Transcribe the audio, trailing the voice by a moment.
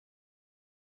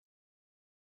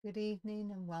Good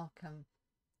evening and welcome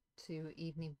to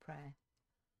evening prayer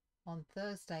on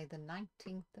Thursday, the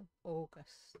 19th of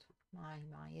August. My,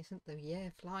 isn't the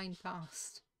year flying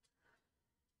past?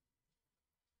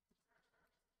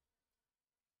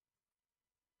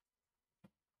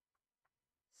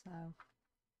 So,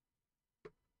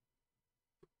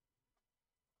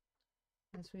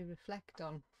 as we reflect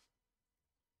on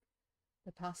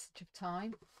the passage of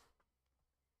time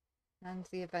and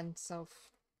the events of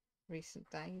recent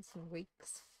days and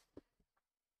weeks,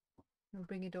 we'll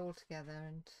bring it all together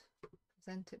and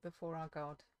present it before our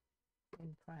God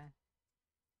in prayer.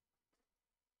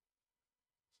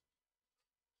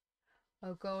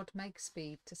 O God, make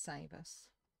speed to save us.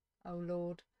 O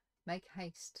Lord, make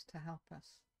haste to help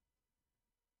us.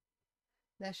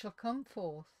 There shall come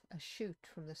forth a shoot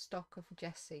from the stock of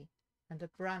Jesse, and a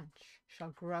branch shall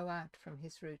grow out from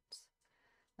his roots.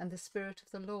 And the Spirit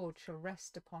of the Lord shall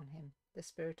rest upon him, the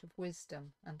Spirit of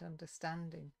wisdom and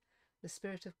understanding, the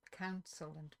Spirit of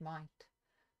counsel and might,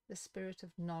 the Spirit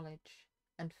of knowledge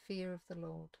and fear of the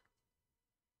Lord.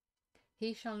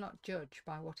 He shall not judge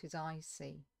by what his eyes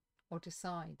see, or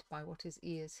decide by what his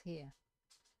ears hear.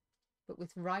 But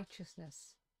with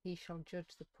righteousness he shall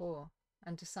judge the poor,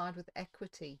 and decide with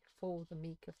equity for the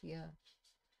meek of the earth.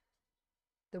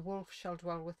 The wolf shall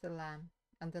dwell with the lamb,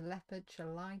 and the leopard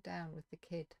shall lie down with the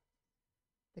kid.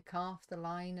 The calf, the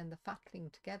lion, and the fatling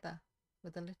together,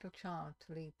 with a little child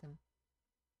to lead them.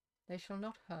 They shall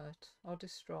not hurt or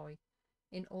destroy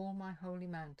in all my holy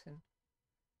mountain,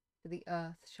 for the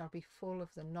earth shall be full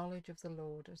of the knowledge of the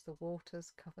Lord as the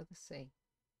waters cover the sea.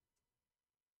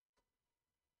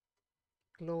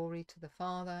 Glory to the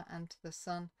Father, and to the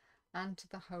Son, and to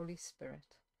the Holy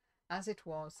Spirit, as it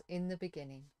was in the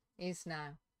beginning, is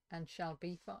now, and shall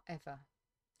be for ever.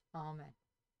 Amen.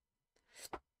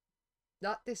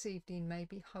 That this evening may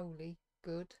be holy,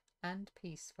 good, and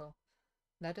peaceful,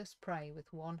 let us pray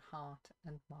with one heart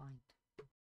and mind.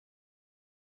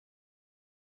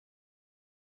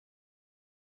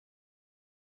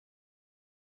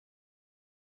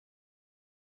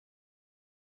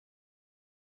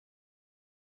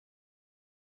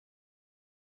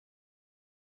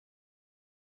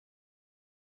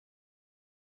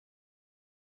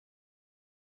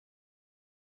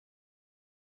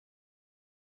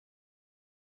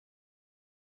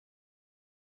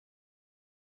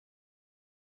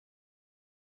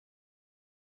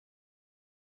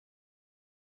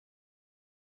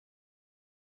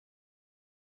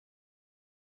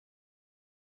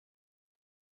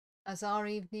 As our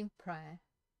evening prayer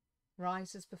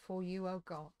rises before you, O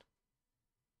God,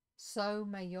 so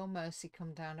may your mercy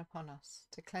come down upon us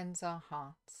to cleanse our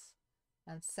hearts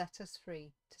and set us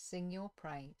free to sing your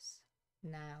praise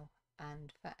now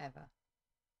and forever.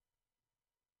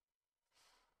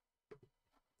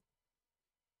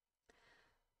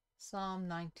 Psalm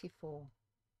 94.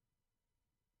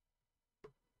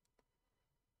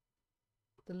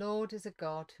 The Lord is a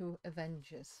God who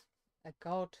avenges, a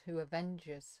God who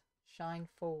avenges. Shine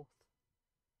forth.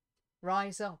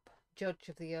 Rise up, Judge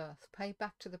of the earth, pay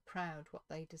back to the proud what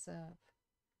they deserve.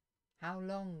 How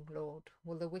long, Lord,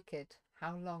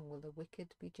 how long will the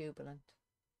wicked be jubilant?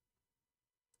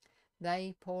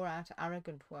 They pour out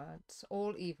arrogant words.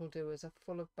 All evildoers are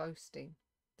full of boasting.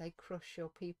 They crush your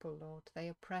people, Lord. They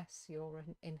oppress your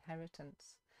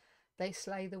inheritance. They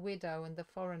slay the widow and the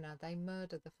foreigner. They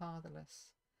murder the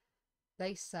fatherless.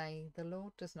 They say, the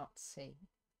Lord does not see.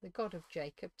 The God of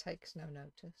Jacob takes no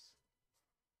notice.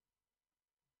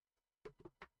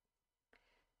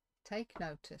 Take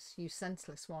notice, you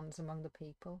senseless ones among the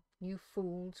people. You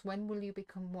fools, when will you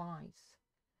become wise?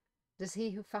 Does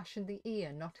he who fashioned the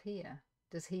ear not hear?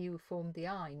 Does he who formed the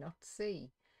eye not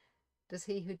see? Does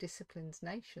he who disciplines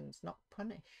nations not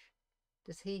punish?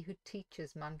 Does he who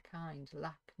teaches mankind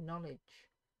lack knowledge?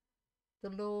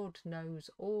 The Lord knows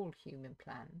all human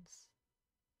plans.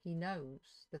 He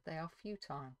knows that they are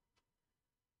futile.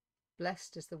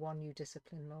 Blessed is the one you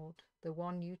discipline, Lord, the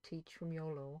one you teach from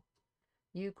your law.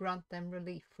 You grant them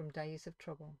relief from days of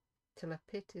trouble, till a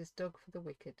pit is dug for the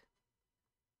wicked.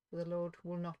 For the Lord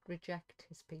will not reject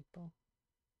his people.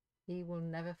 He will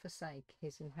never forsake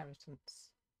his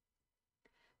inheritance.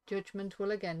 Judgment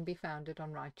will again be founded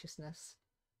on righteousness,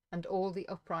 and all the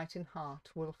upright in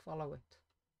heart will follow it.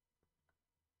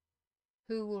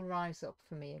 Who will rise up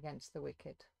for me against the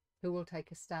wicked? Who will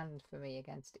take a stand for me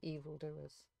against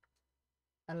evildoers?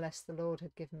 Unless the Lord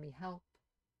had given me help,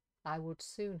 I would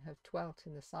soon have dwelt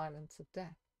in the silence of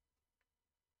death.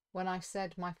 When I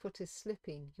said, my foot is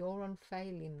slipping, your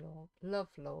unfailing love,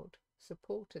 Lord,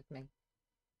 supported me.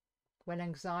 When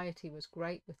anxiety was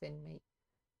great within me,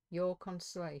 your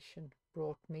consolation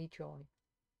brought me joy.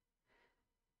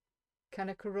 Can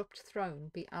a corrupt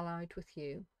throne be allied with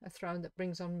you, a throne that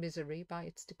brings on misery by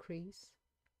its decrees?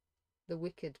 The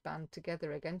wicked band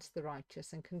together against the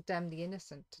righteous and condemn the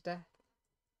innocent to death.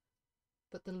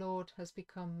 But the Lord has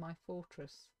become my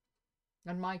fortress,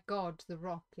 and my God the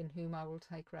rock in whom I will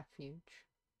take refuge.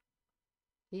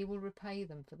 He will repay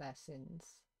them for their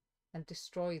sins and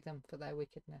destroy them for their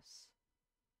wickedness.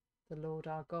 The Lord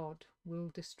our God will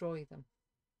destroy them.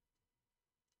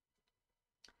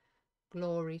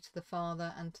 Glory to the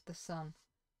Father, and to the Son,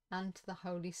 and to the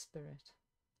Holy Spirit,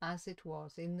 as it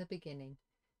was in the beginning,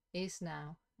 is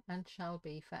now, and shall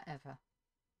be forever.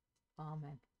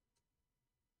 Amen.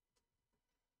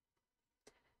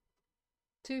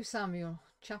 2 Samuel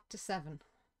chapter 7,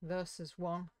 verses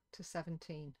 1 to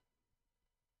 17.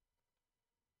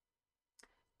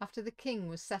 After the king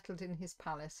was settled in his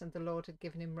palace, and the Lord had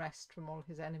given him rest from all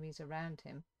his enemies around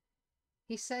him,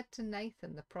 he said to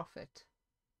Nathan the prophet,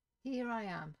 "Here I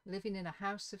am, living in a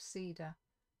house of cedar,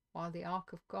 while the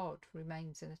ark of God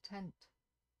remains in a tent."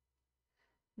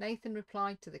 Nathan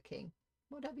replied to the king,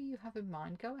 "Whatever you have in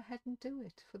mind, go ahead and do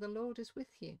it, for the Lord is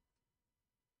with you."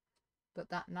 But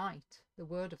that night the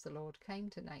word of the Lord came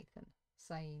to Nathan,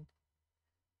 saying,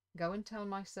 "Go and tell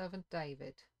my servant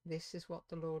David, this is what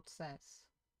the Lord says.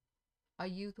 Are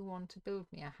you the one to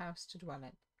build me a house to dwell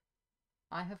in?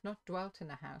 I have not dwelt in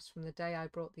a house from the day I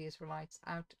brought the Israelites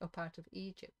up out of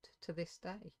Egypt to this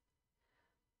day.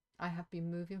 I have been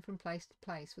moving from place to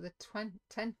place with a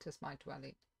tent as my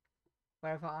dwelling.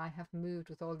 Wherever I have moved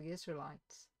with all the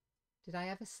Israelites, did I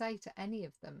ever say to any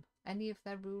of them, any of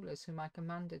their rulers whom I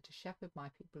commanded to shepherd my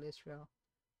people Israel,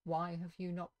 'Why have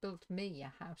you not built me a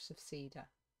house of cedar?'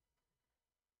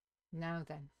 Now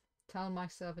then, tell my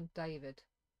servant David,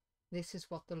 this is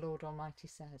what the Lord Almighty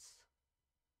says.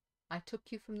 I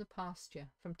took you from the pasture,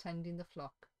 from tending the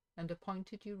flock, and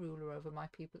appointed you ruler over my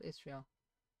people Israel.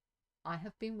 I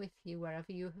have been with you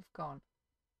wherever you have gone,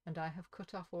 and I have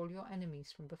cut off all your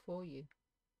enemies from before you.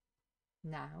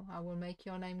 Now I will make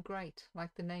your name great,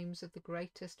 like the names of the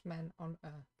greatest men on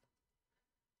earth.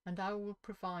 And I will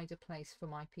provide a place for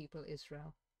my people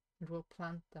Israel, and will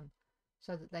plant them,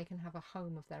 so that they can have a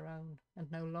home of their own,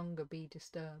 and no longer be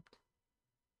disturbed.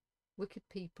 Wicked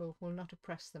people will not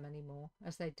oppress them any more,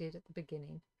 as they did at the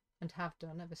beginning, and have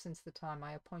done ever since the time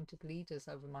I appointed leaders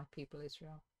over my people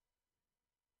Israel.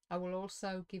 I will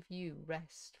also give you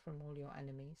rest from all your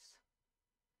enemies.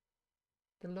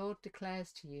 The Lord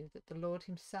declares to you that the Lord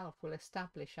himself will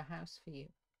establish a house for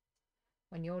you.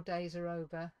 When your days are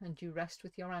over and you rest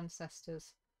with your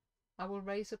ancestors, I will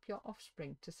raise up your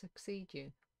offspring to succeed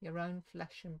you, your own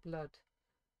flesh and blood,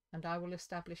 and I will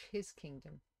establish his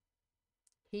kingdom.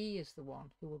 He is the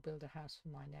one who will build a house for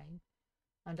my name,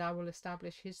 and I will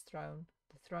establish his throne,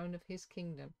 the throne of his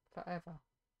kingdom, forever.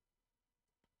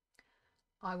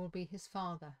 I will be his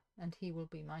father, and he will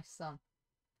be my son.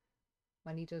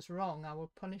 When he does wrong, I will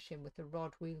punish him with the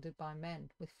rod wielded by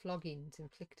men, with floggings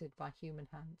inflicted by human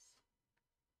hands.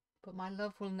 But my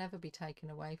love will never be taken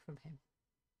away from him,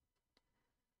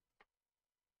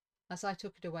 as I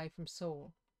took it away from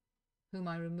Saul, whom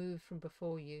I removed from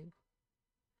before you.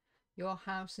 Your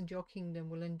house and your kingdom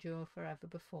will endure forever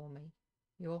before me.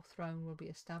 Your throne will be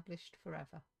established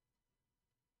forever."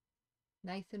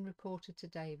 Nathan reported to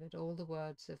David all the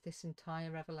words of this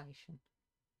entire revelation.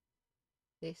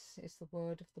 This is the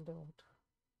word of the Lord.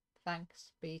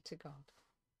 Thanks be to God.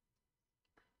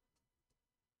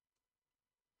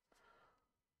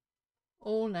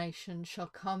 All nations shall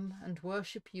come and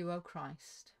worship you, O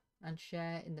Christ, and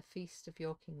share in the feast of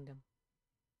your kingdom.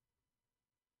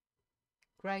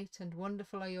 Great and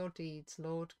wonderful are your deeds,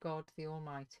 Lord God the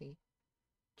Almighty.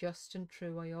 Just and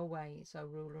true are your ways, O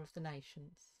ruler of the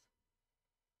nations.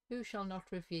 Who shall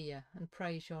not revere and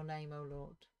praise your name, O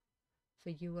Lord? For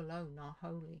you alone are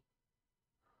holy.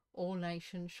 All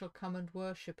nations shall come and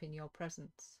worship in your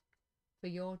presence, for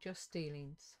your just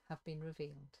dealings have been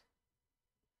revealed.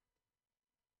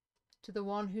 To the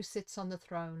one who sits on the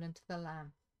throne and to the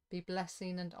Lamb be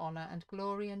blessing and honour and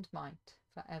glory and might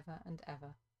for ever and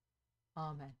ever.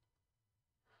 Amen.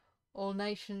 All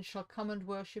nations shall come and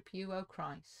worship you, O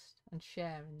Christ, and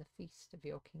share in the feast of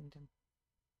your kingdom.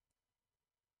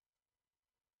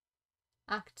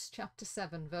 Acts chapter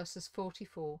 7, verses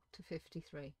 44 to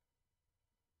 53.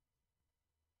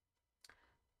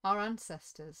 Our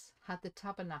ancestors had the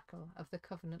tabernacle of the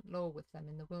covenant law with them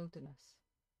in the wilderness.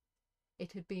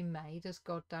 It had been made as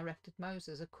God directed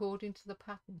Moses, according to the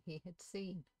pattern he had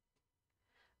seen.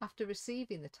 After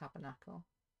receiving the tabernacle,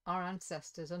 our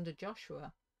ancestors under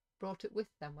Joshua brought it with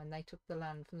them when they took the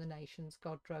land from the nations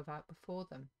God drove out before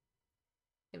them.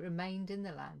 It remained in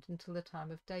the land until the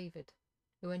time of David.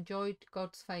 who enjoyed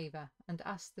God's favour and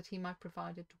asked that he might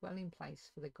provide a dwelling place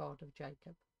for the God of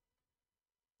Jacob.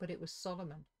 But it was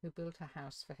Solomon who built a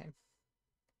house for him.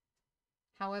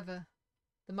 However,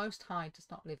 the Most High does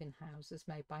not live in houses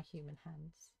made by human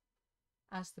hands.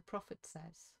 As the prophet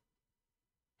says,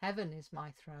 "Heaven is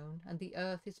my throne, and the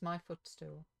earth is my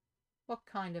footstool. What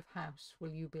kind of house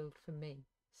will you build for me,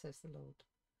 says the Lord?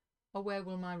 Or where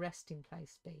will my resting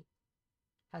place be?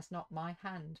 Has not my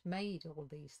hand made all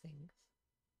these things?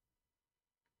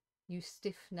 You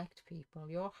stiff-necked people,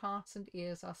 your hearts and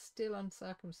ears are still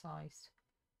uncircumcised.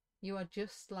 You are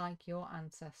just like your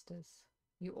ancestors.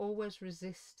 You always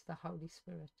resist the Holy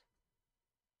Spirit.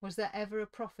 Was there ever a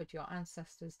prophet your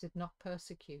ancestors did not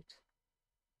persecute?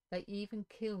 They even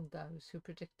killed those who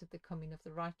predicted the coming of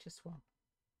the righteous one.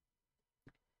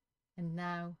 And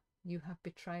now you have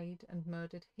betrayed and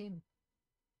murdered him,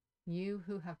 you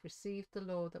who have received the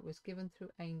law that was given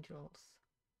through angels,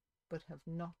 but have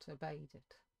not obeyed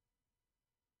it."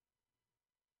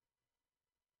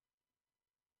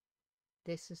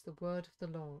 This is the word of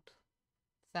the Lord.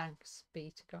 Thanks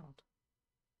be to God.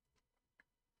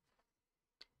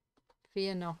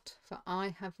 Fear not, for I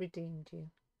have redeemed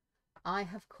you. I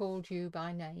have called you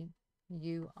by name.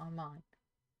 You are mine.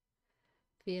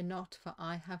 Fear not, for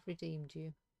I have redeemed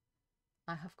you.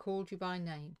 I have called you by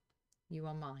name. You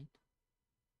are mine.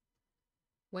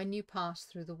 When you pass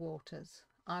through the waters,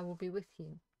 I will be with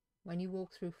you. When you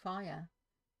walk through fire,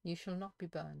 you shall not be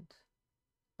burned.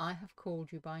 I have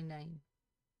called you by name.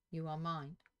 You are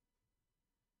mine.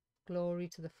 Glory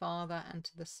to the Father, and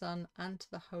to the Son, and to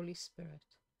the Holy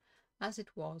Spirit, as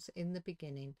it was in the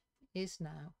beginning, is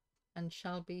now, and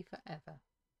shall be forever.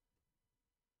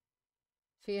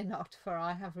 Fear not, for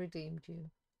I have redeemed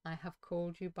you. I have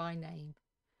called you by name.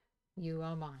 You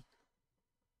are mine.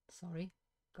 Sorry,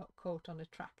 got caught on a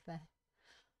track there.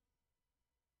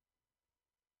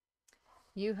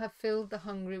 You have filled the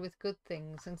hungry with good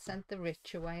things and sent the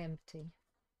rich away empty.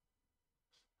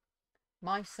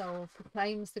 My soul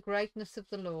proclaims the greatness of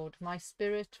the Lord. My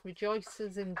spirit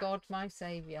rejoices in God my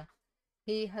Saviour.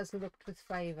 He has looked with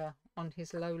favour on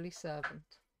his lowly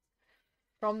servant.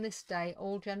 From this day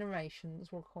all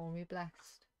generations will call me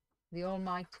blessed. The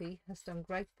Almighty has done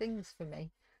great things for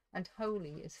me, and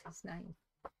holy is his name.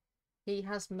 He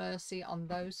has mercy on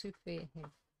those who fear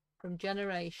him, from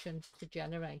generation to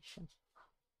generation.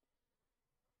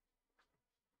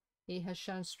 He has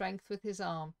shown strength with his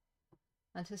arm,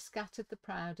 and has scattered the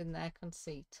proud in their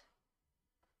conceit,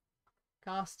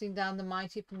 casting down the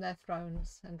mighty from their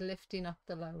thrones, and lifting up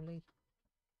the lowly.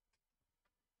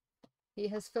 He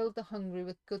has filled the hungry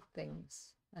with good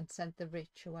things, and sent the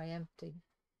rich away empty.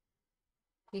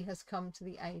 He has come to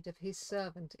the aid of his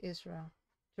servant Israel,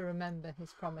 to remember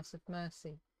his promise of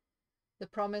mercy, the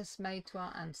promise made to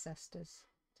our ancestors,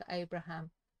 to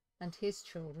Abraham and his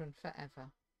children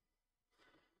forever.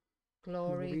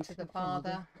 Glory to the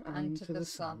Father, and to the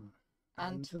Son,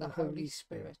 and to the Holy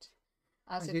Spirit,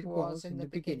 as it was in the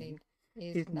beginning,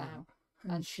 is now,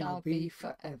 and shall be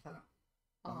forever.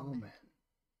 Amen.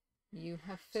 You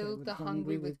have filled the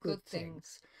hungry with good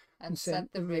things, and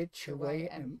sent the rich away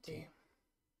empty.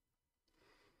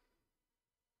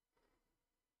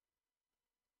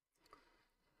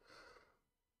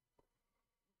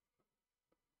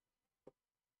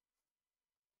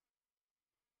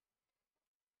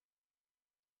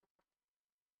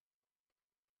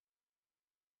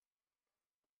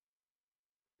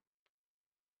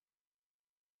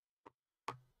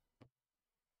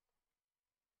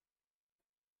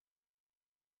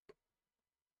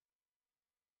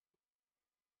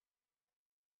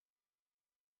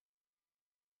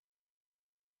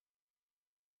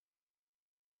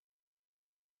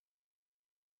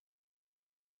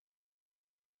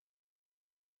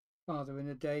 Father, in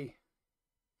a day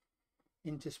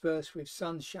interspersed with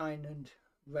sunshine and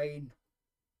rain,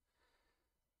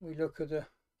 we look at the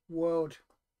world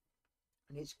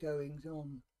and its goings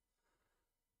on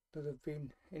that have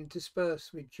been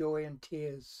interspersed with joy and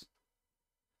tears.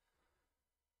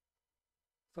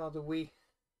 Father, we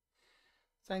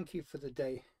thank you for the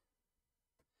day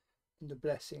and the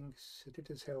blessings that it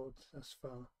has held thus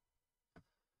far.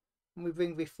 And we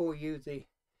bring before you the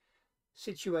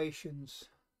situations,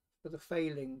 for the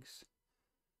failings,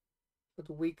 for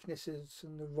the weaknesses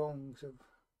and the wrongs of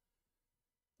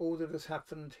all that has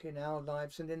happened in our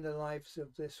lives and in the lives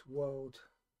of this world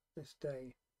this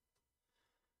day.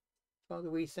 Father,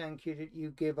 we thank you that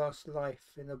you give us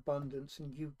life in abundance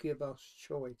and you give us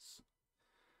choice.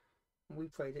 And we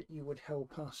pray that you would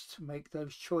help us to make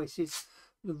those choices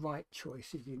the right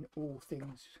choices in all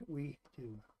things we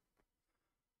do.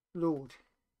 Lord,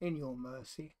 in your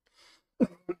mercy,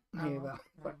 nearer.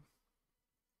 No.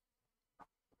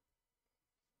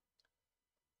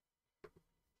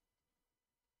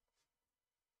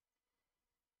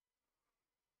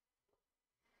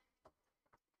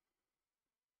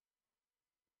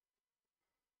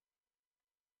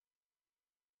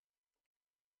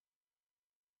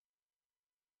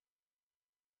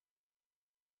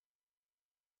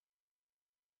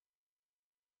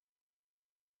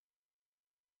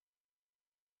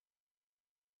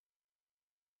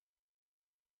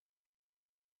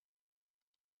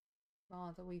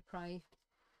 Father, we pray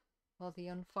for the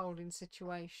unfolding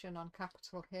situation on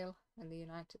Capitol Hill in the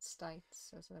United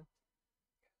States as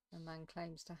a man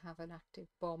claims to have an active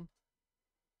bomb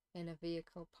in a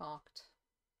vehicle parked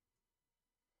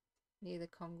near the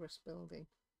Congress building.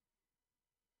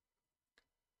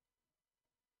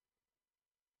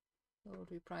 Lord,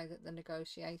 we pray that the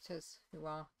negotiators who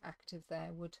are active there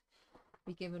would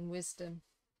be given wisdom,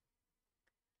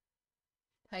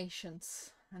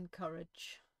 patience and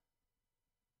courage.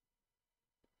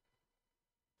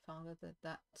 Father,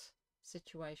 that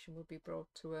situation would be brought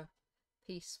to a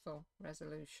peaceful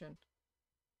resolution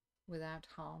without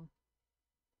harm.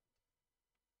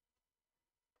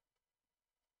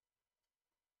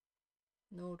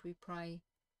 Lord, we pray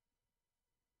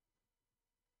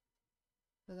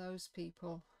for those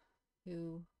people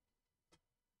who,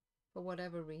 for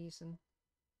whatever reason,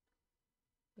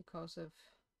 because of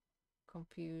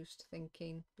confused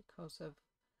thinking, because of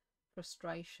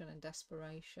frustration and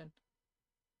desperation,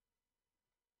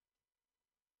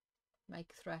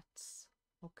 make threats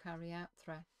or carry out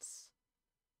threats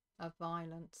of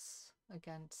violence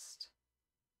against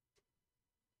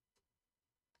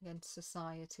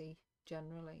society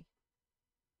generally.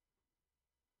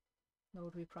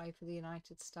 Lord, we pray for the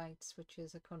United States, which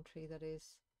is a country that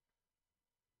is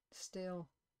still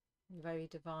very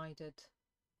divided,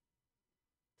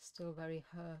 still very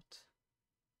hurt,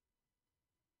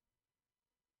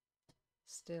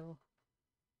 still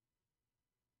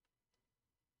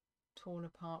torn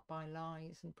apart by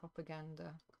lies and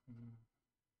propaganda.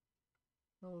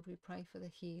 Lord, we pray for the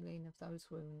healing of those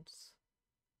wounds,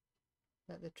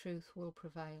 that the truth will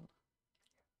prevail,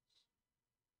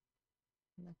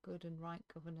 and that good and right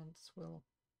governance will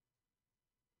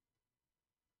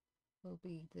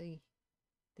be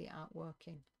the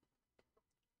outworking.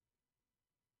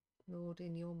 Lord,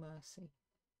 in your mercy,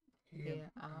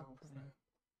 hear our prayer.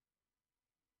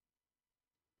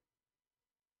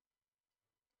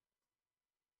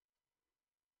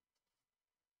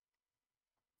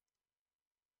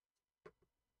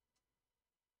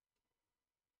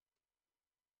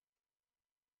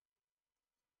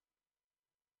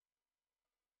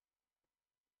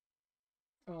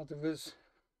 Father, as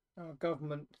our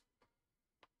government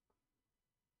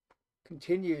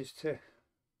continues to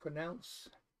pronounce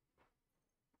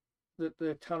that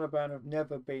the Taliban have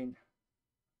never been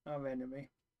our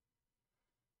enemy,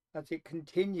 as it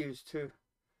continues to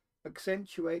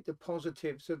accentuate the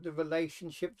positives of the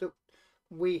relationship that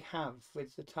we have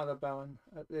with the Taliban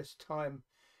at this time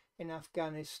in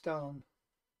Afghanistan.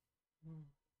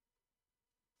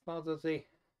 Father, the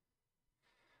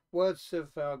words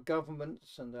of our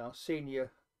governments and our senior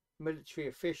military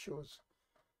officials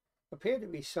appear to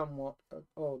be somewhat at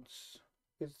odds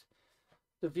with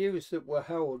the views that were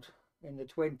held in the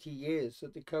 20 years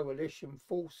that the coalition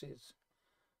forces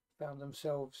found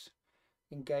themselves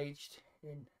engaged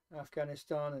in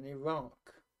Afghanistan and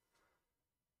Iraq.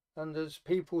 And as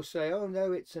people say, oh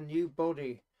no, it's a new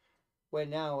body, we're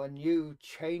now a new,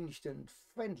 changed and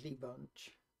friendly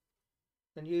bunch.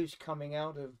 The news coming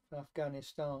out of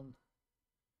Afghanistan,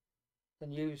 the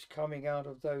news coming out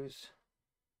of those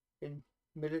in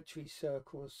military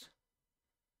circles,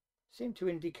 seem to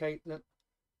indicate that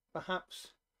perhaps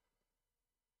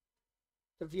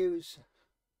the views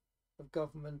of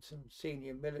government and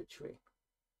senior military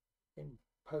in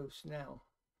post now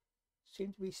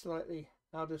seem to be slightly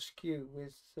out of skew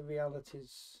with the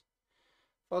realities.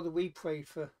 Father, we pray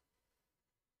for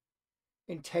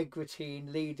integrity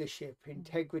in leadership,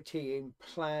 integrity in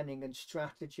planning and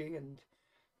strategy. And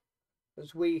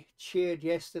as we cheered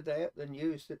yesterday at the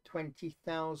news that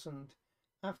 20,000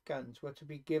 Afghans were to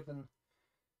be given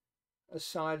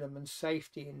asylum and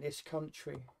safety in this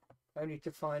country, only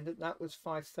to find that that was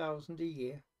 5,000 a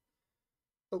year.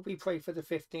 But we pray for the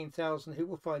 15,000 who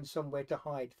will find somewhere to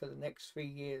hide for the next 3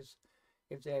 years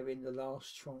if they're in the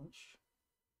last tranche.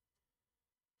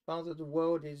 Father, the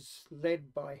world is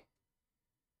led by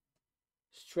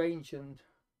strange and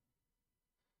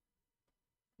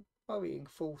worrying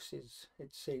forces,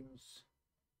 it seems.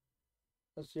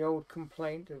 As the old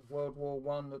complaint of World War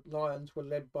I, that lions were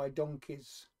led by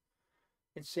donkeys,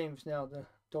 it seems now the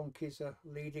donkeys are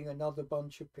leading another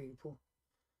bunch of people.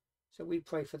 So we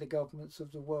pray for the governments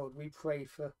of the world. We pray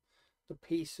for the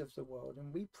peace of the world,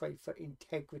 and we pray for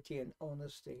integrity and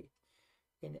honesty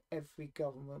in every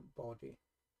government body.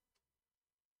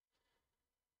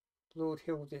 Lord,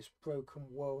 heal this broken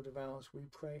world of ours, we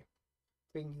pray.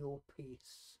 Bring your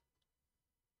peace.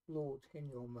 Lord, in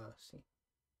your mercy,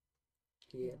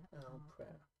 hear our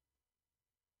prayer.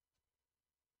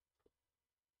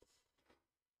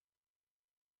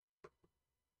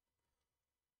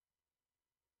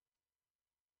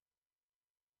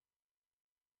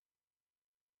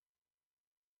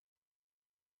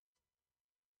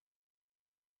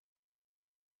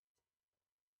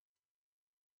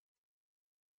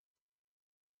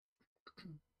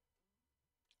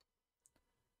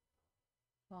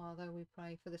 Father, we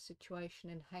pray for the situation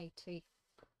in Haiti.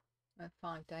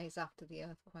 5 days after the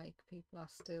earthquake, people are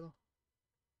still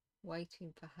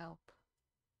waiting for help.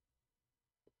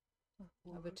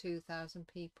 Over 2,000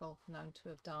 people known to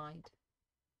have died.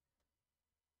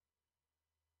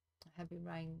 Heavy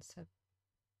rains have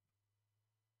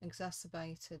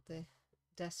exacerbated the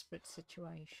desperate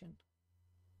situation.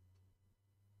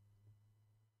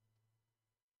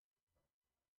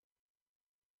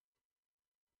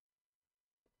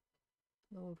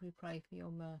 Lord, we pray for your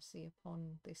mercy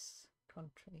upon this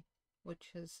country,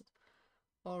 which has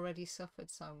already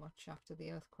suffered so much after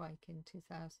the earthquake in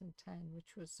 2010,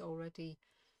 which was already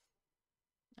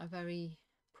a very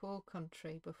poor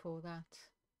country before that.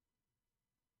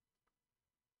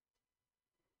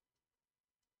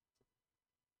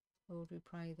 Lord, we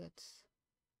pray that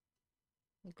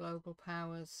the global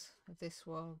powers of this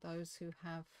world, those who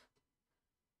have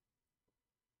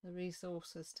the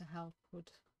resources to help,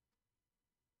 would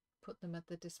put them at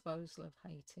the disposal of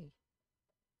Haiti.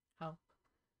 Help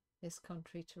this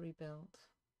country to rebuild.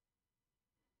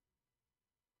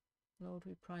 Lord,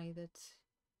 we pray that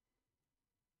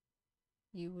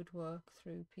you would work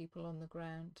through people on the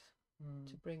ground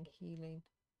to bring healing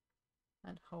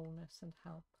and wholeness and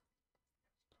help.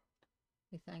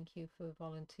 We thank you for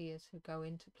volunteers who go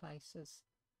into places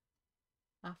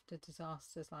after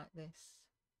disasters like this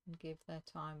and give their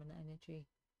time and energy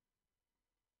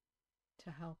to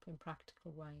help in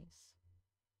practical ways.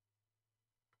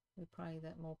 We pray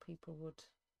that more people would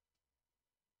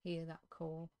hear that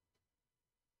call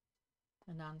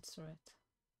and answer it.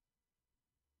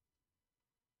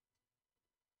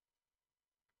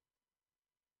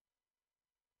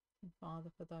 And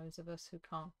Father, for those of us who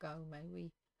can't go, may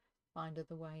we find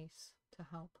other ways to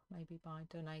help, maybe by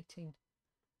donating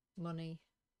money,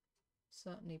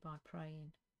 certainly by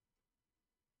praying,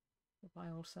 but by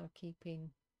also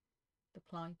keeping the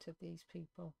plight of these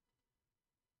people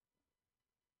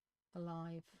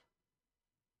alive,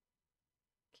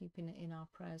 keeping it in our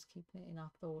prayers, keeping it in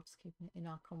our thoughts, keeping it in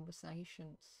our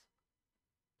conversations.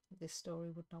 This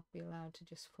story would not be allowed to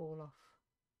just fall off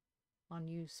our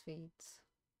news feeds,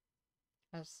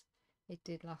 as it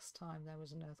did last time there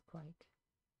was an earthquake.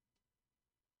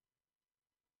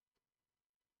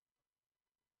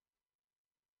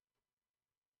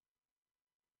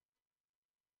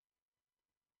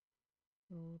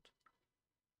 Lord,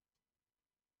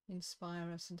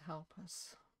 inspire us and help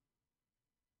us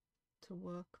to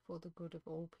work for the good of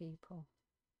all people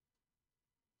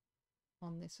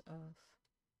on this earth,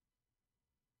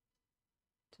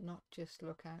 to not just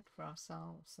look out for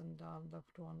ourselves and our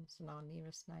loved ones and our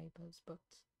nearest neighbours, but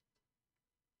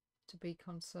to be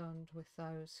concerned with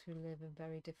those who live in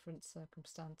very different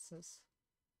circumstances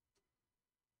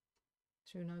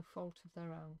through no fault of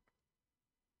their own,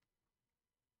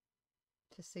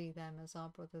 to see them as our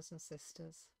brothers and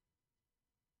sisters,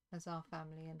 as our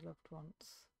family and loved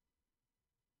ones,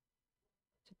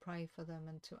 to pray for them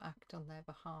and to act on their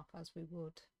behalf as we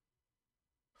would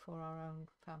for our own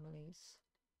families.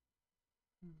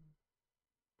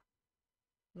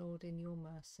 Lord, in your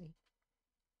mercy,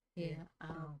 hear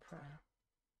our prayer.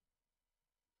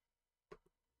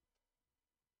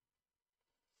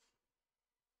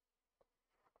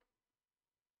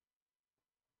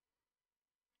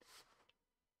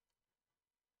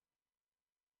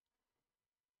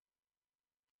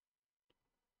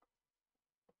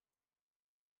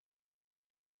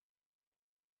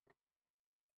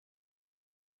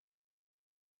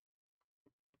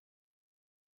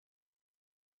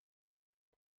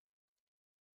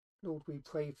 Lord, we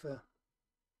pray for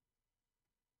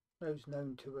those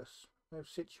known to us, those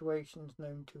situations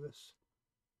known to us,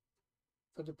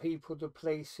 for the people, the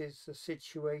places, the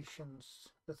situations,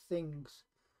 the things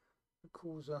that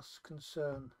cause us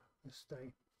concern this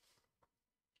day.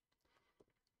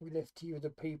 We lift to you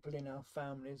the people in our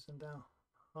families and our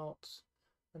hearts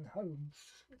and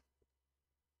homes.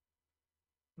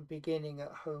 And beginning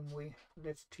at home, we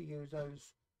lift to you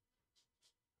those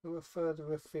who are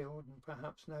further afield and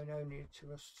perhaps known only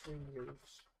to us through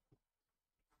news.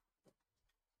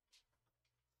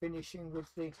 Finishing with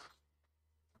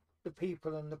the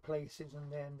people and the places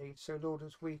and their needs. So Lord,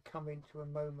 as we come into a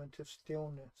moment of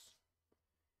stillness,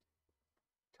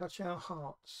 touch our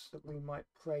hearts that we might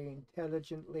pray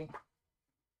intelligently,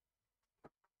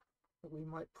 that we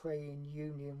might pray in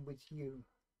union with you.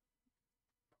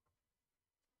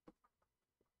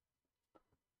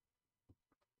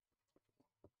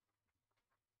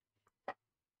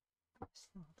 Yes,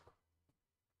 Lord.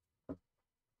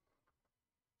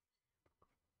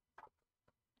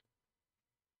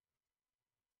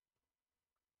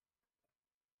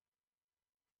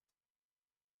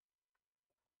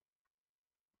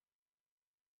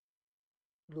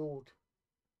 Lord,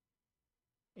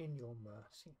 in your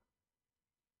mercy,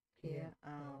 Hear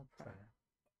our prayer.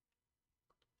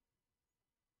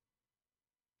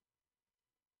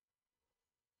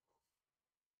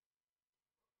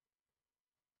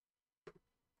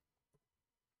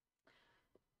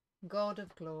 God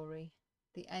of glory,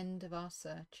 the end of our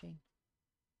searching,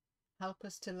 help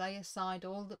us to lay aside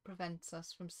all that prevents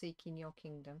us from seeking your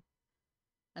kingdom,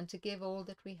 and to give all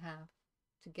that we have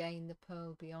to gain the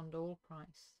pearl beyond all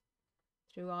price,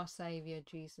 through our Saviour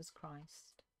Jesus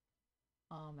Christ.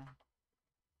 Amen.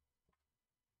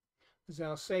 As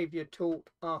our Saviour taught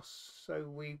us, so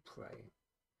we pray.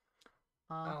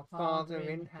 Our Father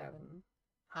in heaven,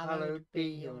 hallowed be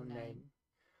your name.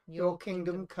 Your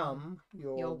kingdom come,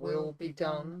 your will be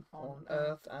done, on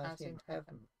earth as in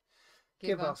heaven.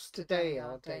 Give us today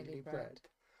our daily bread.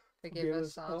 Forgive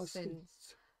us our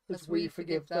sins, as we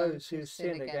forgive those who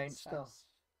sin against us.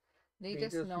 Lead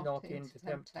us not into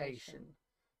temptation,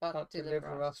 but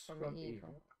deliver us from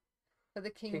evil. For the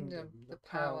kingdom, the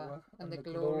power, and the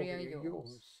glory are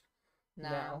yours,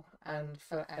 now and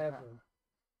forever.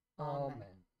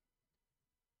 Amen.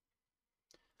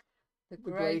 The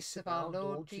grace of our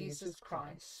Lord Jesus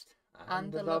Christ,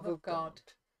 and the love of God,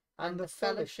 and the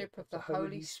fellowship of the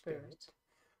Holy Spirit,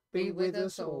 be with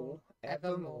us all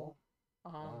evermore.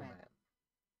 Amen.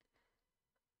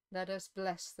 Let us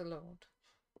bless the Lord.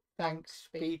 Thanks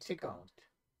be to God.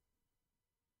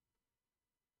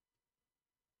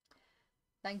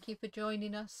 Thank you for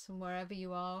joining us, and wherever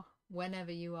you are,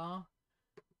 whenever you are,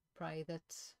 pray that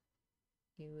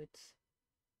you would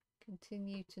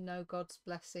continue to know God's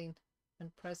blessing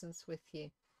and presence with you,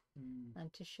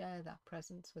 and to share that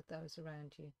presence with those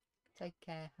around you. Take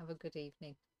care. Have a good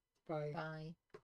evening. Bye. Bye.